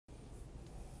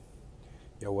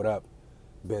Yo, what up?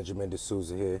 Benjamin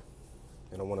D'Souza here,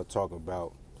 and I want to talk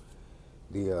about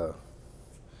the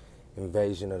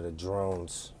invasion of the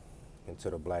drones into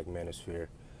the black manosphere.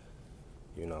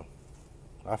 You know,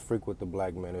 I frequent the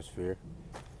black manosphere,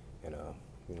 and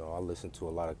I listen to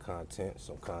a lot of content.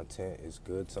 Some content is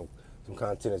good. Some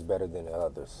content is better than the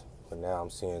others. But now I'm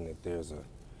seeing that there's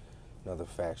another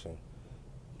faction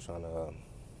trying to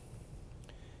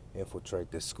infiltrate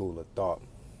this school of thought,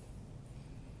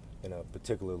 and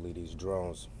particularly these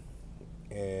drones.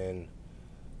 And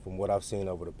from what I've seen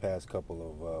over the past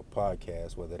couple of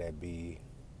podcasts, whether that be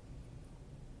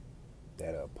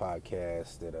that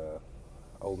podcast that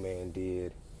Old Man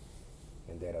did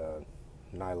and that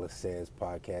Nyla Says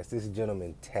podcast, this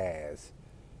gentleman Taz,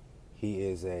 he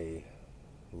is a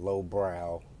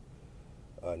lowbrow,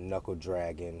 knuckle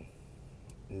dragging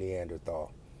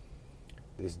Neanderthal.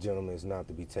 This gentleman is not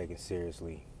to be taken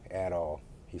seriously at all.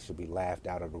 He should be laughed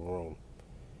out of the room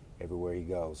everywhere he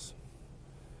goes.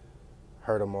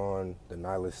 Heard him on the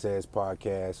Nyla Says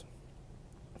podcast.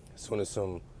 As soon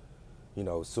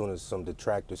as some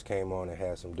detractors came on and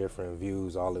had some different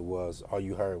views, all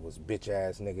you heard was bitch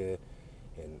ass nigga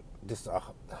and just a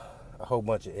whole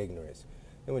bunch of ignorance.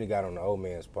 Then when he got on the old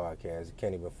man's podcast, he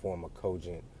can't even form a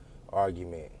cogent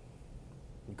argument.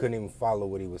 You couldn't even follow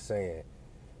what he was saying.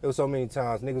 There was so many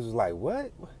times niggas was like,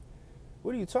 what?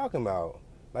 What are you talking about?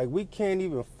 Like, we can't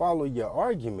even follow your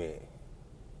argument.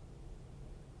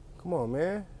 Come on,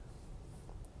 man.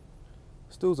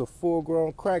 This dude's a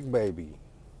full-grown crack baby.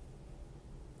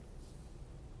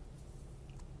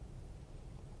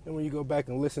 And when you go back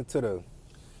and listen to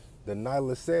the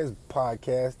Nyla Says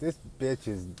podcast, this bitch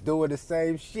is doing the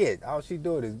same shit. All she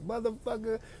doing is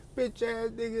motherfucker, bitch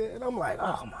ass nigga. And I'm like,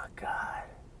 oh my God.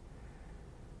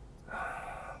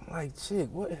 I'm like, chick,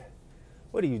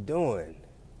 what are you doing?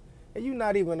 And you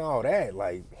not even all that.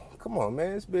 Like, come on,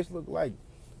 man. This bitch look like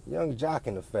young jock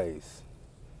in the face.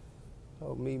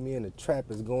 Oh, meet me in the trap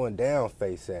is going down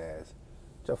face ass.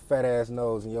 Your fat ass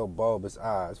nose and your bulbous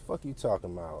eyes. Fuck you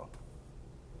talking about?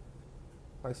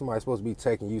 Like somebody's supposed to be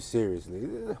taking you seriously.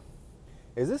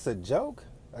 Is this a joke?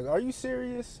 Like, are you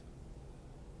serious?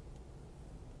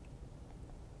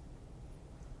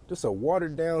 Just a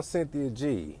watered down Cynthia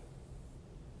G.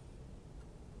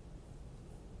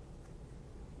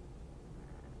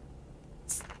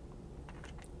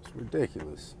 It's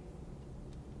ridiculous.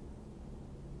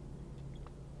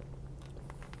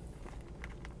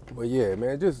 But yeah,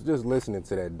 man, just listening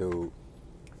to that dude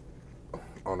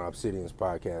on Obsidian's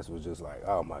podcast was just like,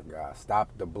 oh my God,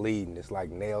 stop the bleeding. It's like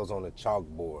nails on a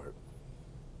chalkboard.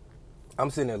 I'm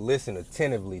sitting there listening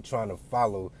attentively, trying to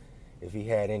follow if he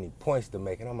had any points to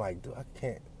make. And I'm like, dude, I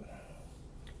can't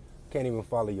even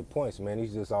follow your points, man.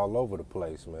 He's just all over the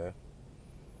place, man.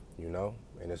 You know?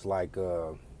 And it's like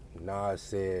Nas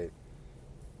said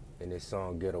in his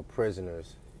song Ghetto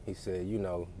Prisoners, he said,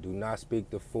 do not speak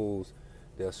to fools.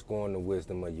 They'll scorn the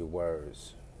wisdom of your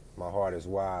words. My heart is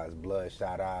wise,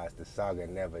 bloodshot eyes, the saga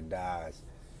never dies.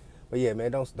 But yeah,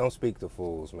 man, don't speak to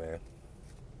fools, man.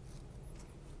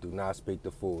 Do not speak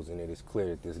to fools, and it is clear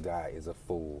that this guy is a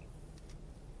fool.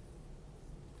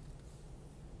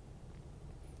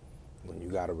 When you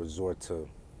gotta resort to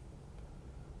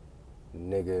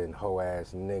nigga and hoe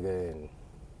ass nigga, and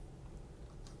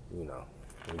you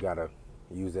gotta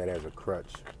use that as a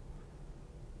crutch.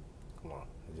 Come on,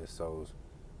 it just shows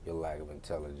your lack of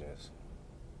intelligence.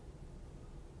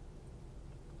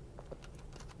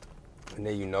 And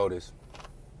then you notice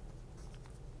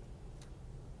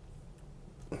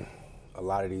a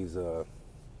lot of these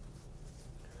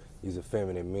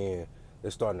effeminate men,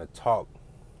 they're starting to talk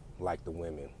like the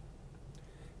women.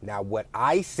 Now, what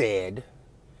I said,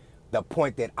 the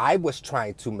point that I was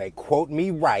trying to make, quote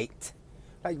me right,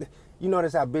 like, you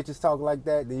notice how bitches talk like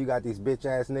that? Then you got these bitch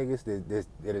ass niggas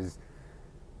that is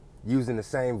using the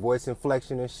same voice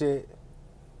inflection and shit.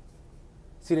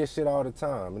 See this shit all the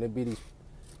time, and it be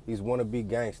these wannabe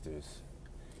gangsters.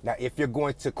 Now, if you're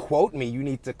going to quote me, you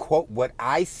need to quote what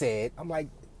I said. I'm like,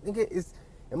 nigga,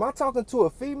 am I talking to a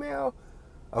female?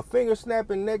 A finger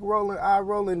snapping, neck rolling, eye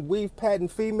rolling, weave patting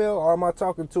female? Or am I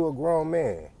talking to a grown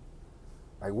man?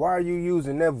 Like, why are you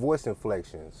using their voice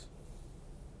inflections?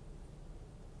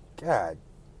 God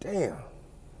damn.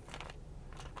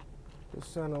 It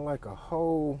sounded like a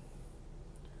whole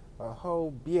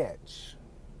bitch.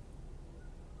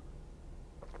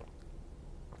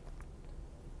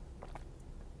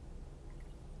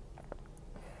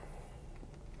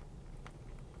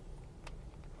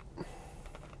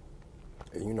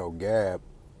 And Gab,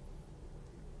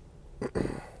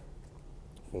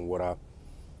 from what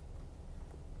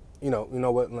you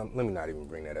know what, let me not even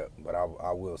bring that up, but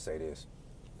I will say this.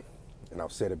 and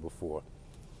I've said it before.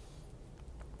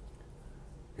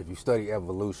 If you study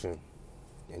evolution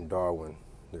in Darwin,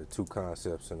 there are two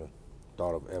concepts in the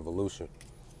thought of evolution.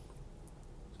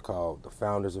 It's called the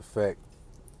founder's effect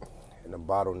and the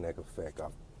bottleneck effect. I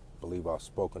believe I've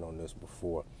spoken on this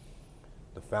before.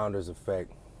 The founder's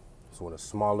effect is when a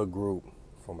smaller group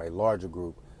from a larger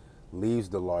group leaves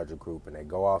the larger group and they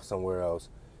go off somewhere else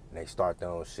and they start their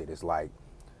own shit. It's like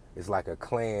a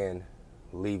clan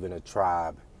leaving a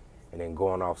tribe and then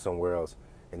going off somewhere else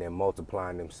and then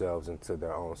multiplying themselves into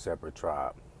their own separate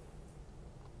tribe.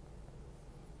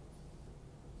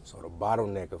 So the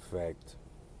bottleneck effect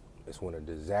is when a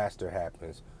disaster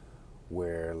happens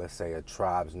where, let's say, a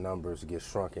tribe's numbers get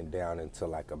shrunken down into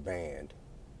like a band.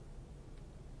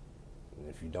 And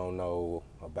if you don't know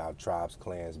about tribes,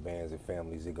 clans, bands, and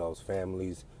families, it goes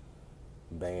families,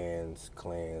 bands,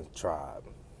 clans, tribe.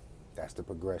 That's the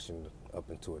progression up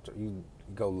into it. You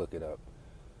go look it up.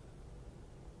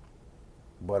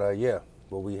 But yeah,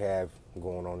 what we have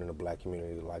going on in the black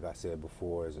community, like I said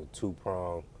before, is a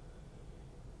two-pronged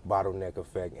bottleneck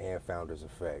effect and founder's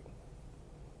effect.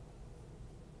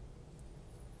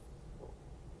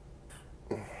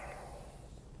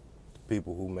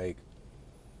 People who make,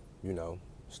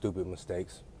 stupid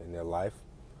mistakes in their life,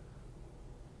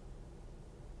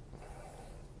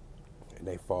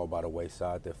 they fall by the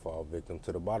wayside, they fall victim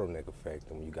to the bottleneck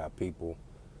effect. And you got people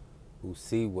who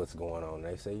see what's going on.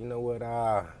 They say, you know what,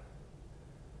 I'm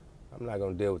not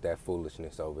going to deal with that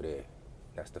foolishness over there.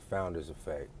 That's the founder's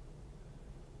effect.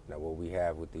 Now, what we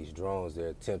have with these drones, they're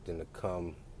attempting to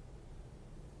come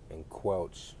and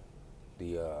quelch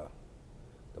the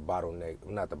bottleneck,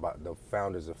 the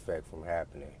founder's effect from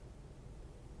happening.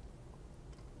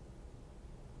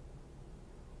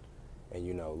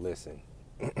 And listen,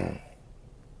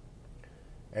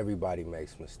 everybody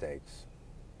makes mistakes,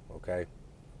 okay?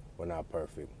 We're not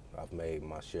perfect. I've made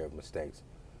my share of mistakes.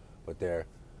 But there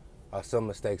are some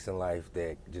mistakes in life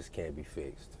that just can't be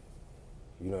fixed.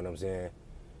 You know what I'm saying?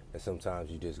 And sometimes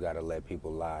you just gotta let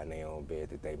people lie in their own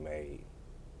bed that they made.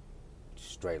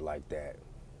 Straight like that.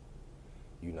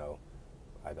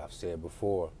 Like I've said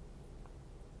before,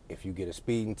 if you get a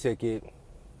speeding ticket,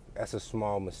 that's a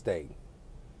small mistake.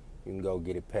 You can go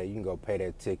get it paid. You can go pay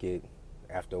that ticket.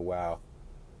 After a while,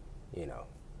 the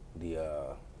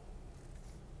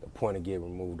point of getting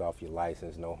removed off your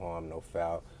license, no harm, no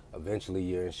foul. Eventually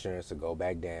your insurance will go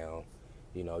back down.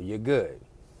 You're good.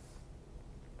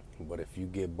 But if you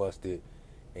get busted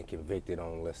and convicted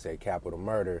on, let's say, capital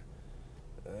murder,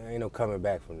 ain't no coming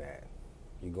back from that.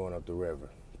 You're going up the river,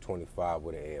 25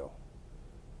 with an L,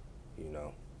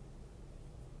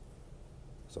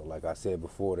 So like I said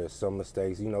before, there's some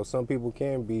mistakes. Some people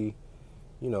can be,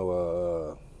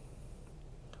 a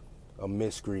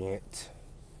miscreant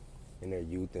in their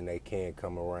youth, and they can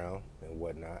come around and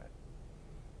whatnot.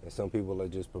 And some people are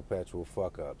just perpetual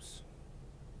fuck-ups.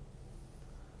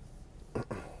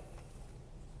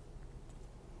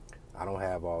 I don't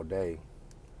have all day.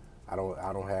 I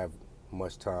don't have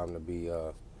much time to be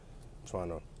trying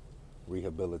to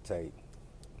rehabilitate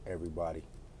everybody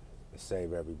and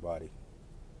save everybody.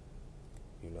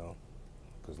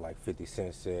 Because like 50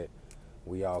 Cent said,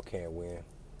 we all can't win.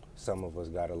 Some of us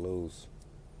gotta lose.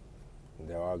 And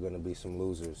there are gonna be some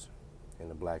losers in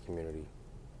the black community.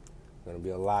 Gonna be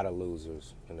a lot of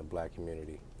losers in the black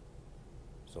community.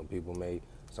 Some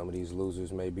of these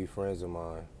losers may be friends of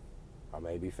mine, or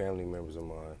maybe family members of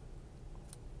mine.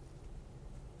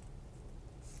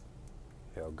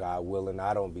 Hell, God willing,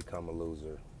 I don't become a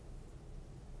loser.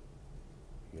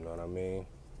 You know what I mean?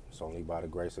 It's only by the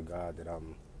grace of God that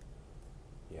I'm,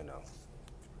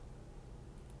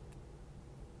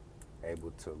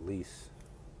 able to at least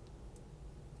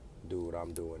do what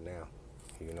I'm doing now,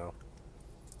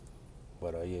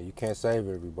 But yeah, you can't save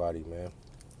everybody, man.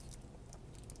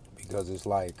 Because it's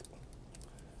like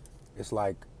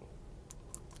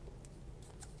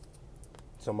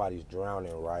somebody's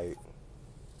drowning, right?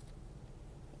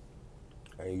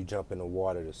 And you jump in the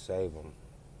water to save them.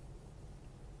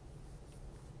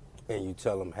 And you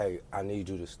tell them, hey, I need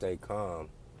you to stay calm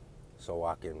so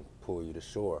I can pull you to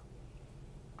shore.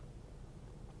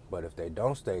 But if they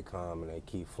don't stay calm and they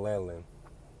keep flailing,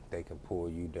 they can pull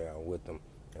you down with them,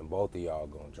 and both of y'all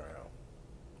gonna drown.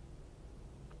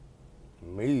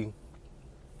 Me,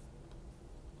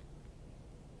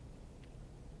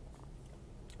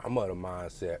 I'm of the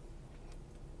mindset,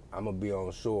 I'm gonna be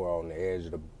on shore on the edge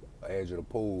of the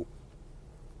pool.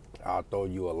 I'll throw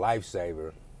you a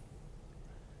lifesaver.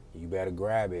 You better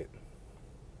grab it.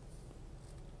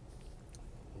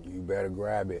 You better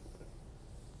grab it.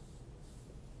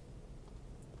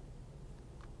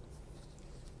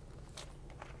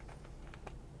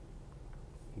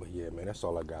 But yeah, man, that's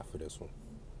all I got for this one.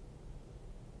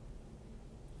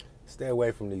 Stay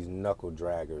away from these knuckle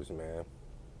draggers, man.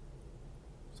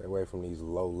 Stay away from these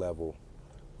low-level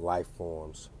life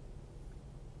forms.